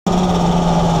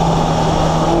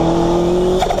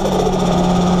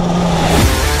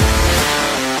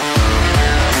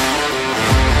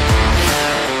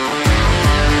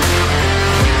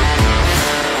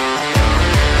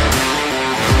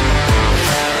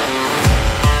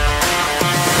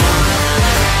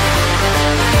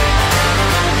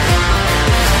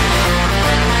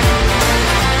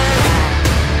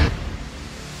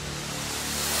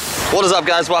What is up,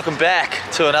 guys? Welcome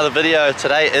back to another video.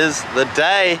 Today is the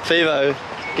day Fevo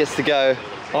gets to go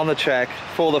on the track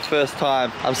for the first time.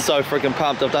 I'm so freaking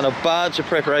pumped. I've done a bunch of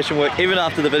preparation work. Even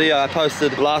after the video I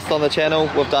posted last on the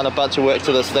channel, we've done a bunch of work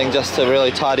to this thing just to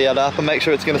really tidy it up and make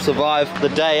sure it's going to survive the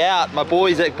day out. My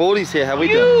boy Zach Baldy's here. How we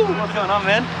doing? What's going on,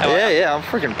 man? Yeah, I'm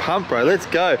freaking pumped, bro. Let's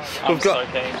go. We've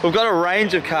got a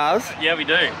range of cars. Yeah, we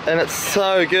do. And it's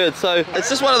so good. So it's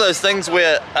just one of those things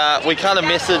where we kind of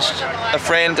messaged a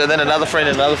friend and then another friend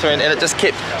and another friend, and it just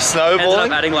kept snowballing.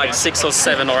 Ended up adding like 6 or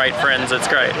 7 or 8 friends. It's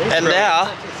great. And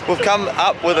now we've come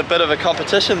up with a bit of a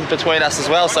competition between us as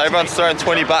well, so everyone's throwing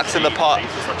 20 bucks in the pot.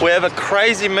 We have a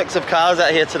crazy mix of cars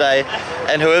out here today,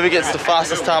 and whoever gets the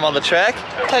fastest time on the track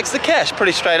takes the cash.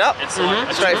 Pretty straight up,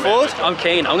 straightforward. I'm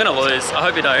keen. I'm gonna lose. I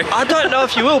hope you don't. I don't know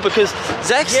if you will, because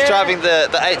Zach's driving the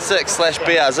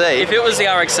 86/BRZ. If it was the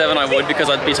RX-7, I would, because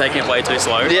I'd be taking it way too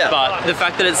slow. Yeah. But the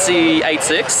fact that it's the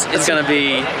 86, it's gonna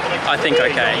be, I think,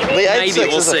 okay. The 86 Maybe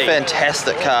we'll is see. a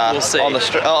fantastic car. We'll see.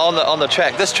 On the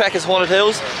track. This track is Haunted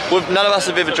Hills. None of us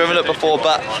have ever driven it before,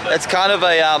 but it's kind of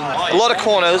a lot of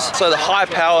corners, so the high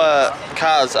power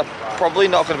cars are probably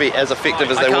not going to be as effective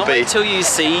as they will be. I can't wait till you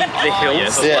see the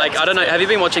hills. Yeah. Like, I don't know, have you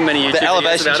been watching many YouTube The videos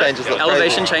elevation about changes it? look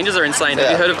Elevation crazy. changes are insane. Yeah.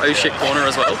 Have you heard of Oh Shit Corner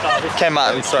as well? Came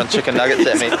out and throwing chicken nuggets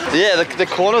at me. Yeah, the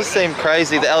corners seem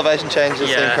crazy, the elevation changes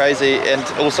seem crazy, and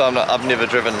also I've never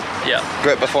driven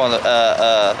grip before on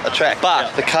a track.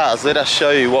 But the cars, let us show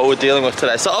you what we're dealing with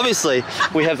today. So obviously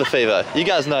we have the Fevo, you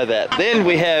guys know that. Then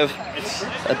we have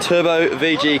a turbo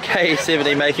VG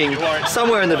K70 making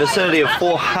somewhere in the vicinity of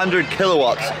 400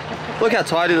 kilowatts. Look how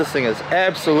tidy this thing is,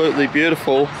 absolutely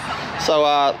beautiful. So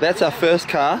that's our first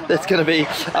car that's going to be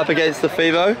up against the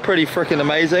Fevo, pretty freaking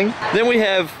amazing. Then we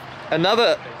have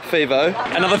another Fevo.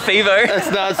 Another Fevo? It's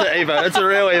not an Evo, it's a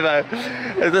real Evo.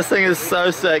 This thing is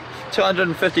so sick.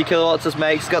 250 kilowatts this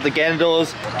makes, got the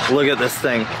Ganondors. Look at this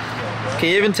thing. Can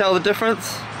you even tell the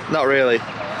difference? Not really.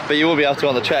 But you will be able to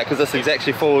on the track, because this thing's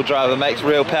actually four-wheel drive and makes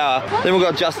real power. Then we've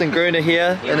got Justin Gruner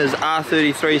here in his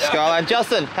R33 Skyline.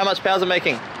 Justin, how much power is it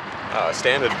making?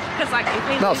 Standard.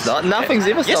 No, it's not. Nothing's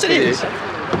ever stopped you. Yes,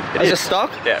 it is. Is it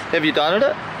stock? Yeah. Have you done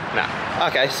it? Nah.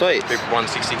 Okay, sweet.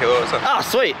 160 kilowatts. Ah,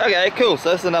 sweet. Okay, cool.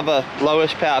 So that's another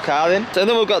lowish power car then. And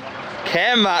then we've got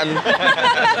Cam Martin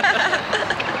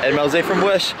and Melzy from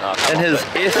Wish and his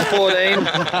S14.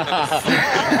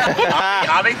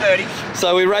 RB30.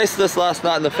 So we raced this last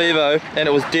night in the Fevo and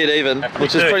it was dead even,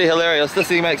 which is pretty hilarious. This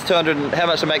thing makes 200, how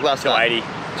much did it make last night? 80.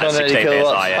 280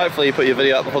 kilowatts. Hopefully you put your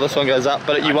video up before this one goes up,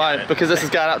 but you won't, because this is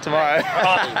going up tomorrow.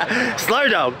 Slow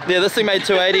dog. Yeah, this thing made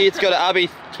 280. It's got an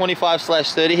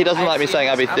RB25/30. He doesn't like me saying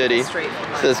RB30.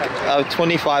 So it's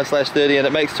 25/30 and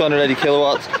it makes 280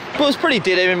 kilowatts. But it was pretty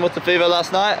dead even with the Fevo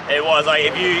last night. It was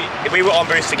like if we were on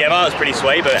boost together, it was pretty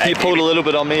sweet. But You pulled a little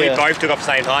bit on me. We both took off the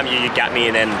same time. You got me,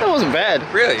 and then It wasn't bad.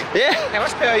 really. Yeah. How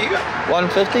much power you got?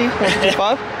 150,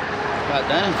 155. God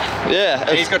damn. Yeah.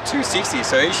 And he's got 260,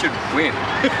 so he should win.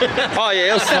 Oh yeah,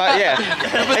 he'll smart. Yeah.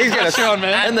 He's gonna Pressure on,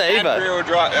 man. in the Evo. Real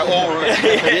drive, all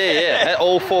Yeah, at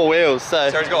all four wheels. So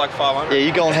he's got like 500. yeah,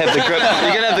 you're gonna have the grip.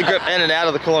 You're gonna have the grip in and out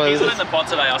of the corners. He's not in the pot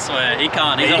today, I swear. He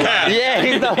can't. He's not allowed. Yeah,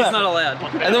 he's not. He's not allowed.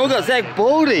 And then we've got Zach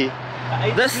Baldy.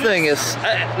 This thing is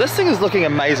looking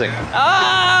amazing.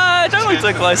 Ah, don't look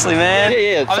too closely, man.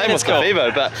 Yeah, I same mean, with the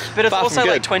Fevo, but it's far also from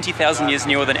like good. 20,000 years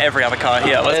newer than every other car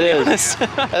here, let's It be is. honest.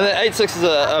 And the 86 is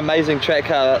an amazing track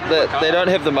car. They don't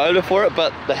have the motor for it,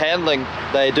 but the handling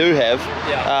they do have.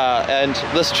 And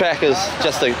this track is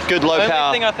just a good low The power.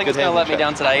 only thing I think is good going to let me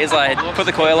handling down today is I put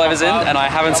the coilovers in and I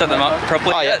haven't set them up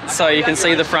properly yet. So you can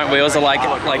see the front wheels are like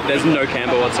there's no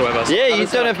camber whatsoever. So Yeah, I you haven't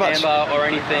set don't up have much- camber or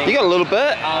anything. track. You got a little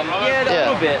bit. Yeah,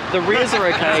 a little bit. The rears are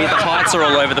okay. The heights are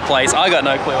all over the place. I got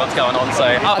no clue what's going on. So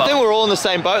I think we're all in the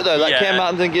same boat though. Like Yeah. Cam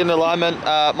Martin didn't get in alignment.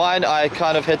 Mine I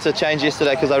kind of had to change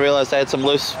yesterday because I realised I had some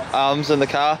loose arms in the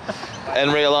car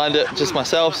and realigned it just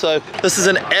myself. So this is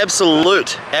an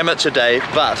absolute amateur day,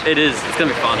 but it is. It's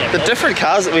gonna be fun. the different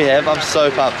cars that we have, I'm so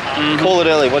pumped. Call it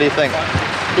early. What do you think?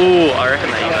 Ooh, I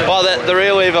reckon that. Well, the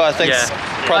real Evo I think is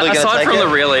probably going to Aside take from it. the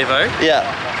real Evo,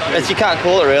 You can't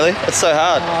call it really. It's so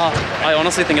hard. I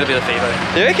honestly think it'll be the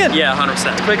Fevo. You reckon? Yeah,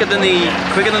 100%. Quicker than the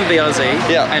BRZ.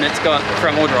 Yeah. And it's got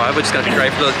front wheel drive, which is going to be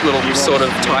great for the little sort of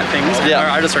tight things.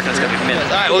 Yeah. I just reckon it's going to be a minute.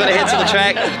 All right, we're going to head to the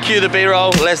track. Cue the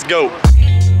B-roll. Let's go.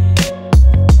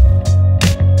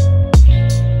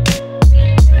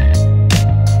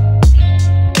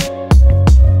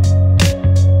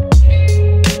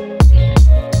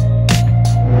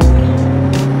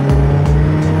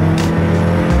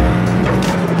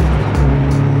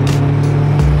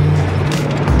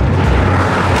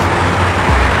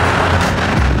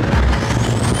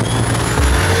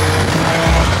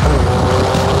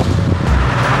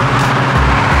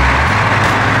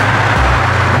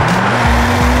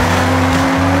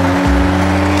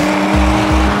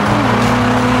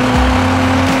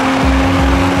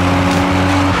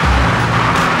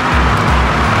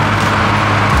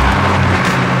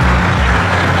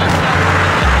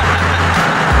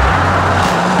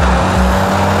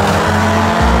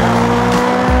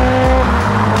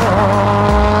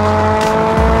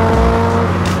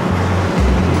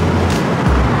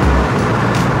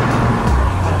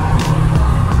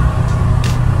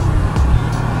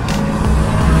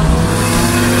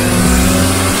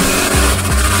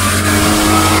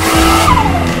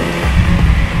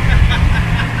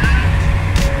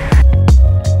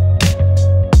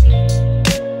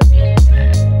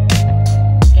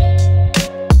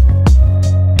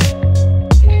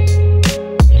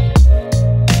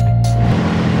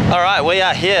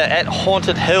 are here at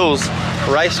Haunted Hills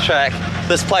Racetrack.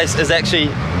 This place is actually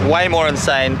way more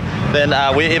insane than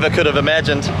we ever could have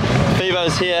imagined.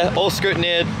 Phoebo's here, all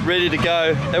scrutineered, ready to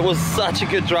go. It was such a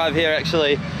good drive here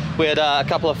actually. We had a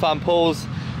couple of fun pulls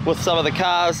with some of the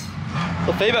cars.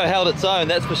 Well, Phoebo held its own,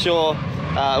 that's for sure.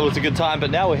 It was a good time, but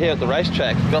now we're here at the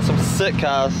racetrack. We've got some sick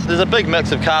cars. There's a big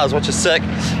mix of cars, which is sick.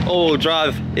 All-wheel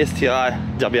drive STI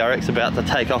WRX about to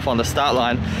take off on the start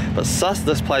line. But suss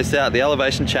this place out, the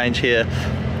elevation change here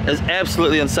is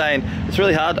absolutely insane. It's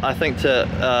really hard, I think,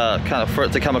 to for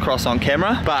it to come across on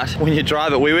camera. But when you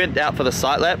drive it, we went out for the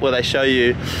sight lap where they show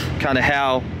you kind of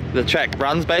how the track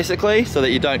runs basically, so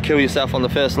that you don't kill yourself on the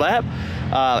first lap.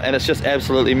 And it's just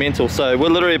absolutely mental. So we're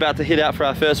literally about to head out for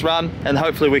our first run, and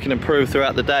hopefully we can improve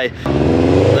throughout the day.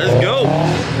 Let's go.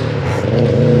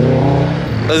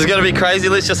 This is gonna be crazy.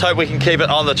 Let's just hope we can keep it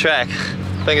on the track.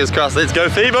 Fingers crossed. Let's go,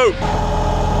 Phoebo.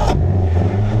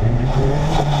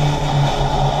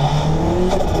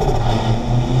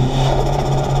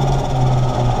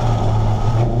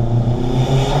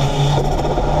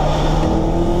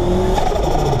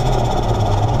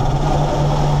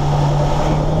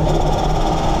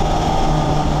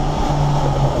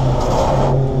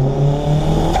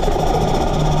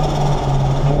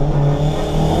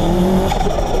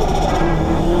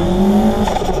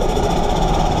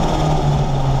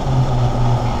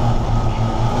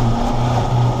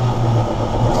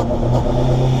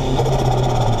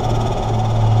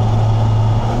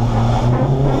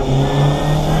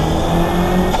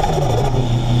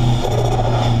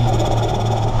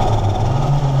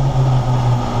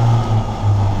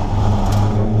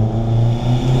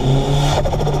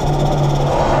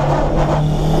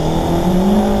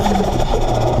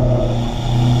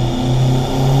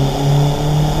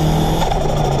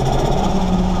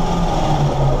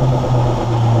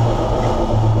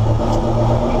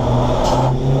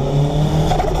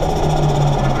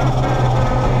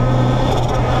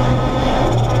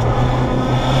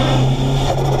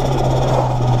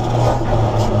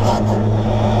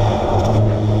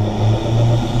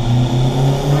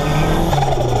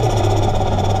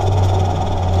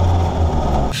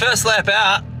 First lap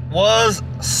out was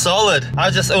solid.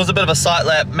 It was a bit of a sight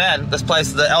lap. Man, this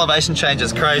place, the elevation change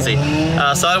is crazy. So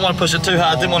I don't want to push it too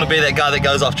hard. Didn't want to be that guy that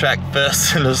goes off track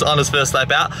first and was on his first lap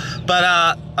out.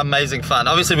 But amazing fun.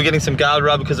 Obviously we're getting some guard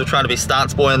rub because we're trying to be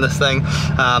stance boy in this thing.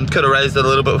 Could have raised it a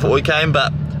little bit before we came,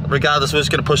 but regardless, we're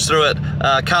just going to push through it.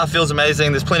 Car feels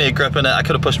amazing. There's plenty of grip in it. I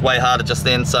could have pushed way harder just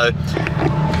then, so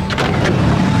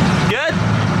good.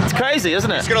 It's crazy, isn't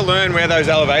it? Just gotta learn where those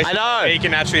elevations. I know. You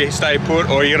can actually stay put,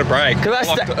 or you gotta brake.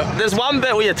 There's one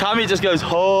bit where your tummy just goes,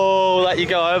 oh, let you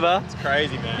go over. It's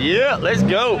crazy, man. Yeah, let's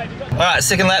go. All right,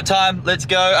 second lap time. Let's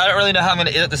go. I don't really know how I'm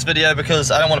gonna edit this video because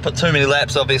I don't want to put too many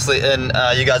laps, obviously, in.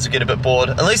 You guys will get a bit bored.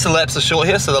 At least the laps are short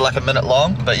here, so they're like a minute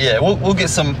long. But yeah, we'll get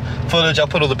some footage. I'll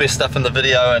put all the best stuff in the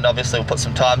video, and obviously we'll put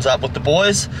some times up with the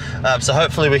boys. So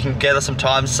hopefully we can gather some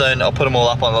times soon. I'll put them all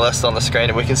up on the list on the screen,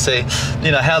 and we can see,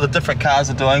 you know, how the different cars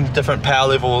are doing, different power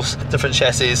levels, different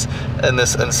chassis in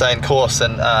this insane course.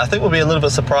 And I think we'll be a little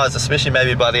bit surprised, especially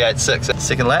maybe by the 8.6.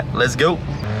 Second lap, let's go.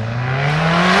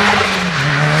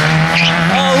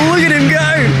 Oh, look at him go!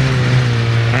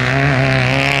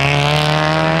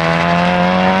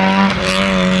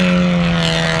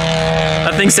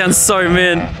 That thing sounds so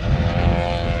mean.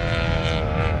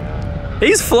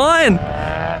 He's flying!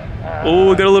 Oh,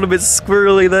 we got a little bit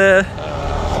squirrely there.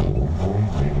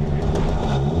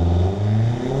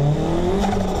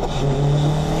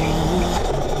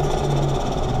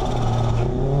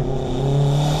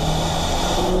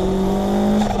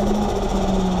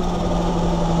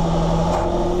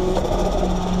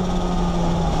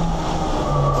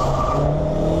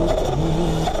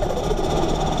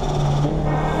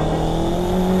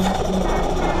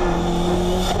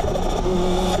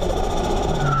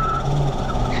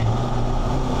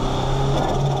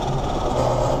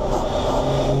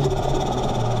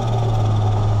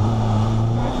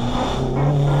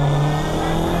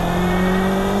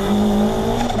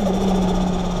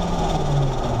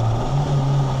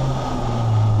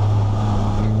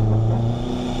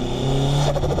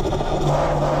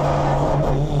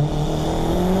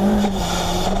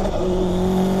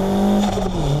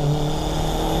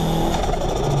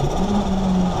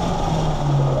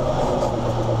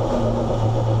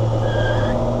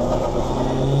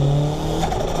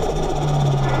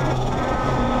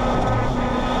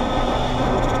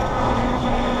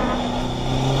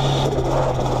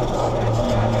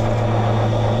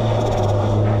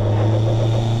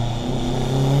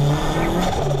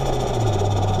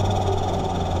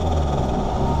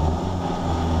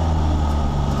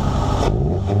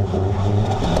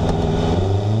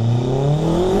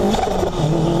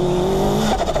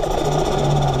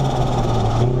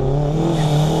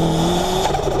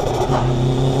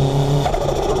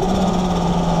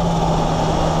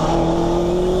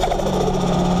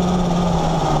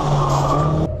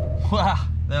 Wow,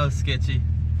 that was sketchy.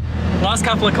 Last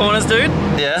couple of corners, dude.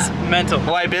 Yeah. It's mental.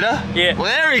 Way better? Yeah. Well,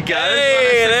 there he goes.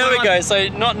 Hey, there we go. So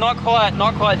not quite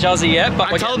juzzy yet,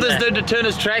 but I told this dude to turn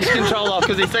his traction control off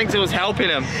because he thinks it was helping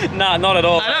him. Nah, not at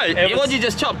all. I know. What did you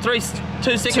just chop? 2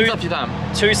 seconds off your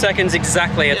time? 2 seconds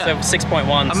exactly. It's a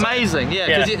 6.1. Amazing. Yeah,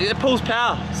 because it pulls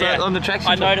power. So on the traction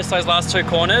control. I noticed those last 2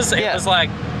 corners. It was like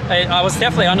I was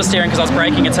definitely understeering because I was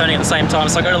braking and turning at the same time.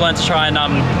 So I got to learn to try and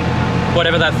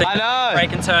whatever that thing,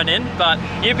 brake and turn in, but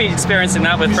you'd be experiencing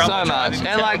that with front so much. And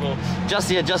terrible. Like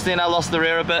just then I lost the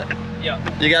rear a bit.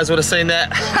 Yeah. You guys would have seen that.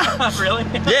 Really?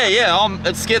 Yeah.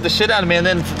 It scared the shit out of me, and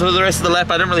then for the rest of the lap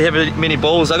I didn't really have many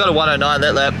balls. I got a 109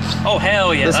 that lap. Oh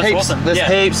hell yeah, that's awesome. There's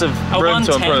heaps of room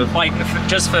to improve. Like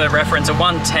just for reference, a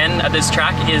 110 at this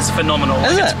track is phenomenal.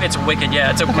 It's wicked.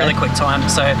 Yeah, it's a really quick time.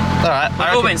 So all right,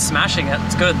 we've all been smashing it.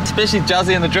 It's good. Especially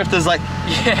Juzzy and the drifters. Like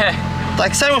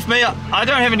Like same with me, I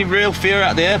don't have any real fear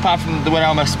out there apart from when I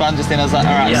almost spun just then. I was like,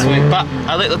 alright, sweet. But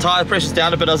I let the tyre pressures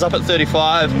down a bit. I was up at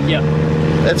 35. Yeah.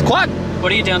 It's quite.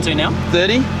 What are you down to now?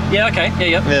 30. Yeah,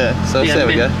 okay. Yeah, so there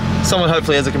we go. Someone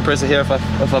hopefully has a compressor here if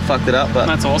I fucked it up. But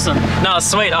that's awesome. No,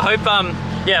 sweet. I hope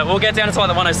we'll get down to like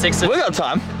the 106. We got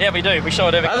time. Yeah, we do. We sure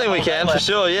do. I think we can for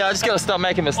sure. Yeah, I just gotta stop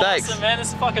making mistakes. Awesome, man. This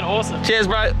is fucking awesome. Cheers,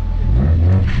 bro.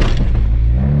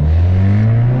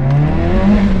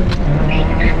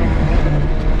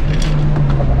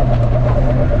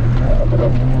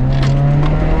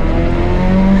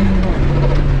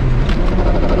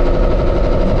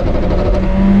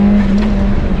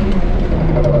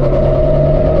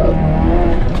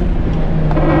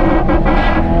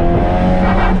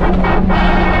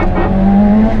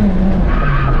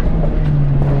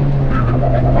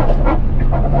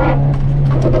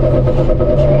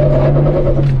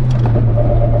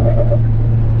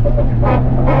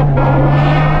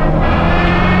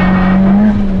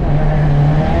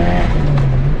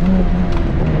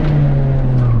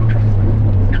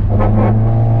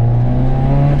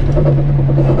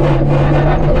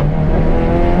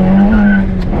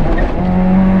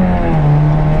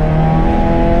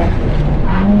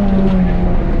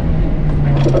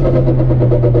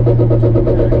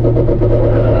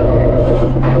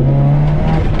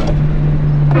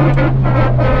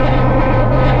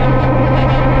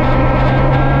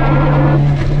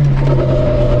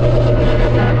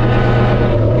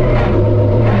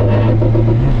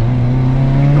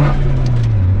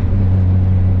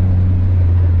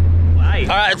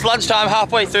 It's lunchtime,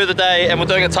 halfway through the day, and we're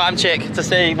doing a time check to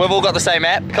see. We've all got the same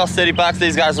app. It costs 30 bucks.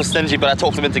 These guys were stingy, but I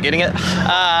talked them into getting it.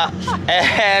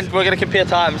 And we're going to compare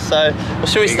times. So,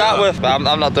 should we start with? I'm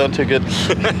not doing too good.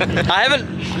 I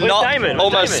haven't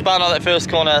almost spun on that first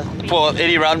corner for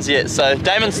Eddie runs yet. So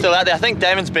Damon's still out there. I think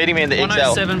Damon's beating me in the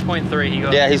XL. 107.3 he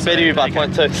got. Yeah, he's beating me by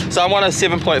 0.2. So I'm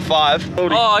 107.5.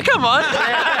 Oh, come on. What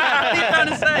are you trying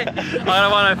to say?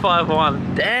 I'm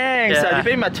 105.1. Dang, so you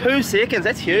beat me by 2 seconds.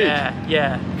 That's huge.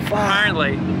 Yeah.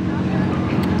 Apparently.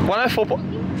 104.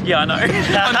 Yeah, I know.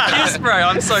 I'm pissed, bro.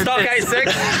 I'm so Stock pissed.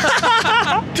 86.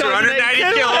 280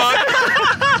 kilowatts.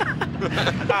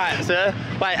 Alright, sir.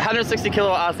 Wait, 160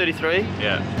 kilowatt R33?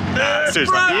 Yeah.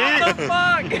 Seriously. What the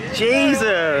fuck?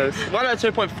 Jesus.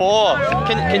 102.4.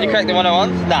 Can you crack the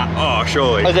 101? Nah. Oh,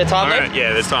 surely. Oh, is there time left?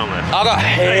 Yeah, there's time left. I've got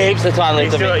heaps of time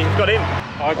left. You've got him.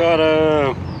 I got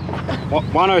a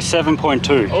 107.2.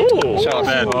 Ooh. Show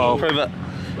us. Oh. Prove it.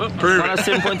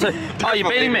 107.2. Oh, you're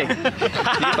beating me. You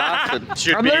bastard.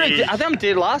 I think I'm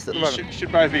dead last at the moment.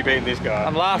 Should both be beating this guy.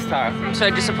 I'm last, Tara. I'm so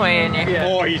disappointed in you. Yeah.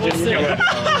 Oh, you just killed it.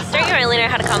 Don't you only know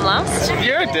how to come last?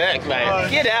 You're a dick,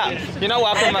 mate. Get out. You're not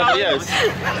welcome in my videos.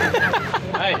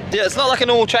 Yeah, it's not like a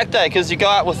normal track day because you go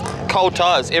out with cold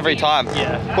tyres every time.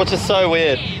 Yeah. Which is so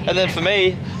weird. And then for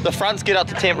me, the fronts get up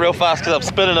to temp real fast because I'm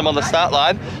spinning them on the start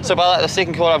line. So by like the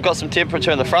second corner, I've got some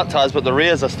temperature in the front tyres, but the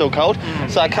rears are still cold.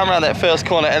 So I come around that first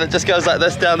corner and it just goes like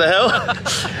this down the hill.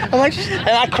 I'm like, and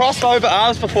I crossed over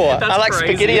arms before. That's I like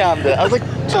crazy. spaghetti armed it. I was like,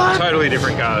 Totally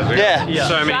different cars. Yeah.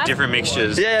 So many different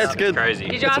mixtures. Yeah, it's good. Crazy.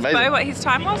 Did you ask Bo what his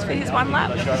time was for his one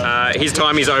lap? His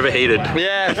time is overheated.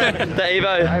 Yeah, the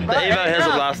Evo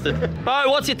hasn't lasted. Bo,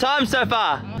 what's your time so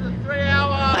far? 3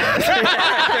 hours. 3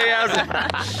 hours.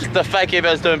 The fake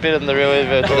Evo's doing better than the real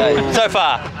Evo today. So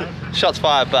far. Shots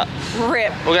fired, but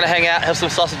Rip. we're going to hang out, have some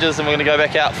sausages, and we're going to go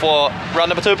back out for run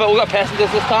number 2. But we've got passengers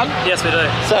this time. Yes, we do.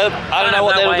 So I don't know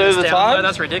what that'll do to the time. No,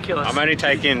 that's ridiculous. I'm only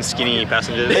taking skinny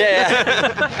passengers.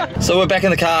 Yeah. So we're back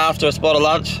in the car after a spot of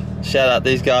lunch. Shout out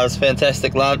these guys,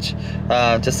 fantastic lunch.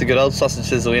 Just a good old sausage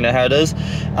sizzle, you know how it is.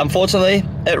 Unfortunately,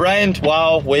 it rained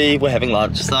while we were having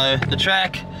lunch. So the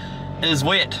track is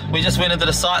wet. We just went into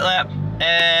the sight lap,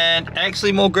 and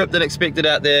actually more grip than expected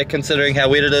out there considering how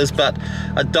wet it is, but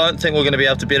I don't think we're going to be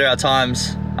able to better our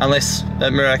times unless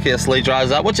it miraculously dries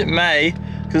up, which it may,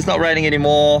 because it's not raining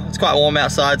anymore. It's quite warm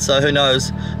outside, so who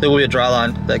knows, there will be a dry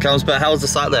line that comes. But how was the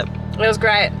sight lap? It was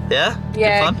great. Yeah?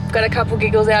 Yeah, Good fun? got a couple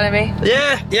giggles out of me.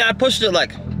 Yeah, I pushed it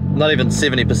like not even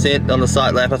 70% on the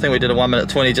sight lap. I think we did a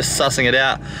 1:20 just sussing it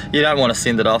out. You don't want to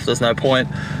send it off, there's no point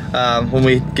when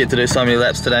we get to do so many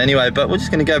laps today anyway, but we're just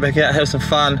going to go back out, have some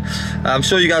fun. I'm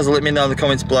sure you guys will let me know in the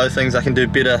comments below things I can do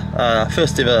better.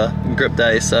 First ever grip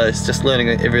day, so it's just learning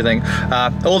everything.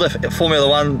 All the Formula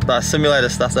 1 simulator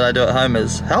stuff that I do at home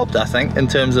has helped, I think, in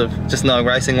terms of just knowing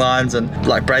racing lines and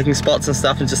like braking spots and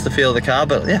stuff and just the feel of the car.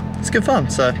 But yeah, it's good fun,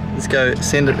 so let's go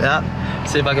send it out,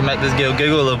 see if I can make this girl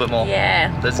giggle a little bit more.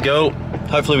 Yeah. Let's go.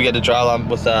 Hopefully we get a dry line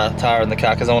with Tara in the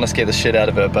car, because I want to scare the shit out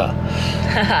of her, but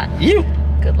you.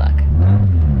 Good luck.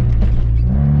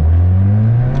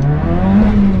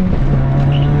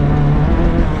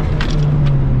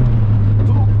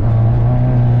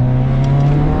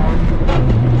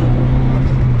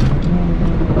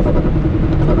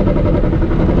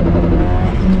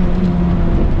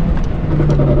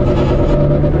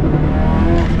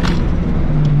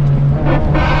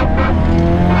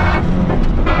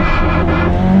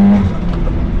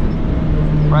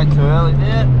 Brake too early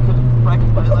there, could have braked a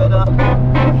bit later.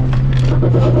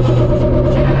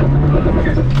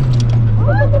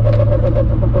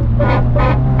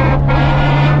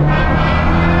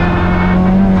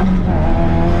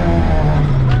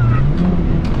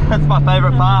 That's my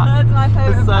favourite part. That's my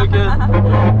favourite It's so good.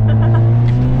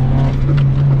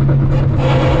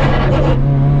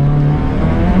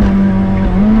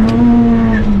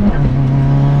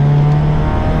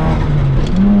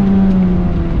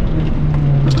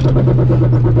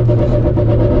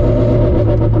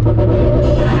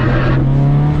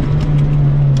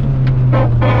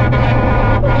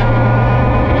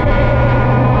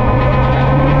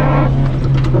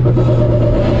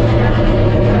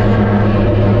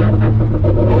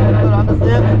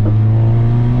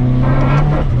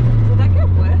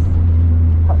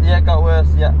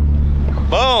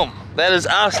 Boom! That is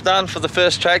us done for the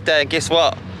first track day, and guess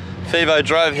what? Fivo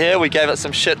drove here, we gave it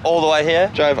some shit all the way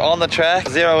here, drove on the track,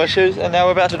 0 issues, and now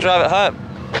we're about to drive it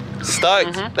home.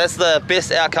 Stoked. That's the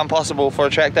best outcome possible for a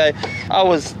track day. I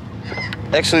was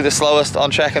actually the slowest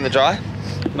on track in the dry.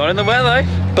 Not in the wet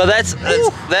though. But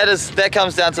that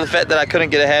comes down to the fact that I couldn't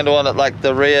get a handle on it, like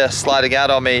the rear sliding out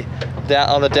on me down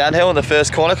on the downhill in the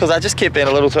first corner, because I just kept being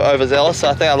a little too overzealous, so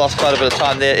I think I lost quite a bit of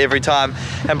time there every time.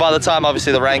 And by the time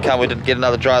obviously the rain came, we didn't get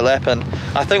another dry lap, and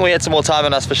I think we had some more time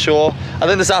in us for sure. I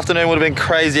think this afternoon would have been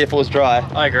crazy if it was dry.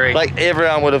 I agree. Like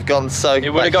everyone would have gone so. It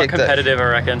would have got competitive, I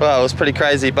reckon. Well, it was pretty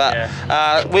crazy, but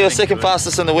yeah. We were second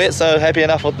fastest in the wet, so happy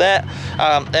enough with that.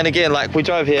 And again, like we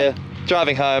drove here,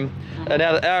 driving home, an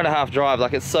hour and a half drive,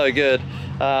 like it's so good.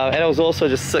 And it was also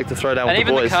just sick to throw down with the boys.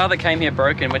 And even the car that came here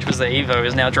broken, which was the Evo,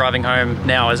 is now driving home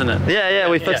now, isn't it? Yeah,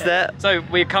 we fixed that. So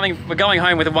we're going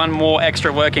home with one more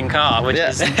extra working car, which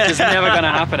is just never going to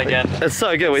happen again. It's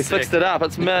so good. We fixed it up.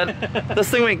 It's mad.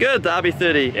 This thing went good. The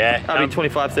RB30. Yeah.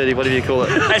 RB2530, whatever you call it.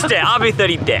 It's dead.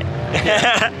 RB30 dead.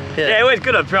 Yeah, it went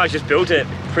good. I pretty much just built it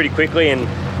pretty quickly, and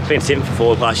it's been sitting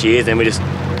for 4+ years, and we just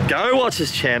go watch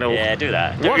his channel. Yeah, do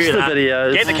that. Watch the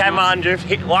videos. Get the camera under,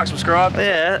 hit like, subscribe.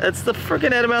 Yeah, it's the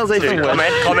freaking Adam Alzey thing.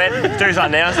 Comment, do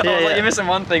something now. Like, you're missing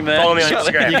one thing there. Follow me on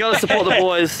Instagram. You got to support the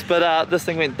boys, but this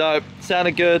thing went dope.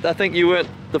 Sounded good. I think you weren't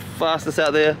the fastest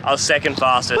out there. I was second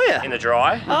fastest in the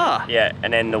dry. Ah. Yeah,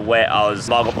 and then the wet,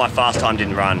 my fast time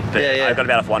didn't run, but I got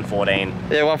about a 1:14.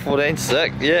 Yeah, 1:14,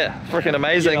 sick. Yeah, freaking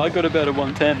amazing. Yeah, I got about a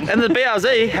 1:10. And the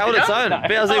BRZ held its own.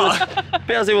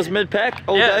 BRZ was mid-pack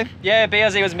all day. Yeah,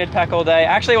 BRZ was mid-pack all day.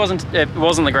 Actually, it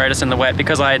wasn't the greatest in the wet,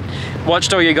 because I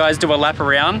watched all you guys do a lap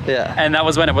around. Yeah. And that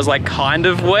was when it was like kind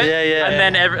of wet. Yeah.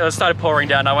 And then it started pouring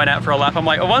down. I went out for a lap. I'm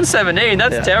like, 117.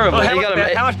 That's terrible. Well,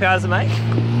 how much power does it make?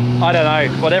 I don't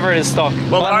know. Whatever it is, stock.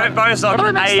 Well, bonus stock.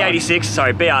 A86.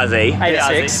 Sorry, BRZ.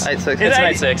 86. 86. It's an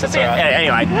 86. That's all right.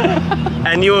 Anyway,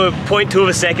 and you were 0.2 of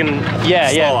a second.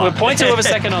 Yeah. We're 0.2 of a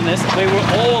second on this. We were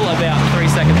all about 3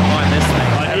 seconds behind this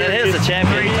thing. And then here's the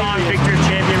champion. 3-time victory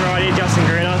champion right here, Justin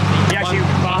Greener. He actually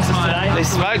passed us today. He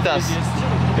smoked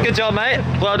us. Good job, mate.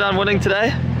 Well done winning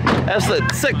today.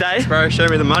 Absolute sick day. Bro, show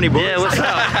me the money, boys. Yeah, what's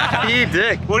up? You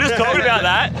dick. We're just talking about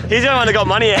that. He's the only one that got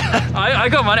money out. I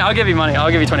got money. I'll give you money. I'll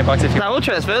give you $20 if you. No, we'll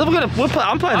transfer.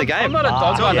 I'm playing the game. I'm not a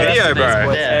dog. Video,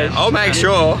 bro. Yeah. I'll make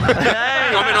sure.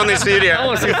 Hey, Comment on this video. I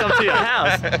want to see some to your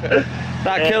house.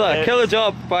 Killer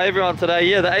job by everyone today.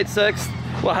 Yeah, the 86.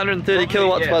 130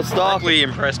 kilowatts by stock. Really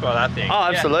impressed by that thing. Oh,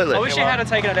 absolutely. I wish you had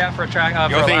taken it out for a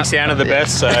track. Your thing sounded the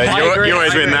best, so you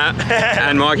always win that.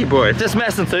 And Mikey boy. Just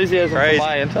mass enthusiasm from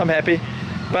my end. I'm happy.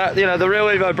 But you know, the real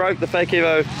Evo broke, the fake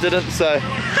Evo didn't, so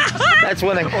that's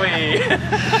winning.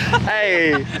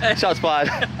 Hey, shots fired.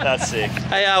 That's sick.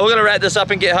 Hey, we're gonna wrap this up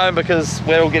and get home because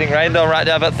we're all getting rained on right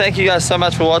now. But thank you guys so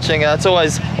much for watching. It's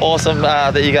always awesome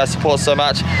that you guys support so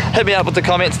much. Hit me up with the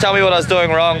comments. Tell me what I was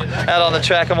doing wrong out on the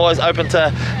track. I'm always open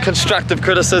to constructive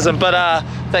criticism. But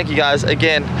thank you guys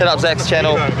again. Hit up Zach's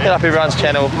channel. Hit up everyone's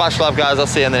channel. Much love, guys. I'll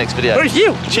see you in the next video. Where's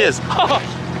you? Cheers.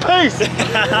 Peace.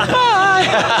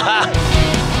 Bye.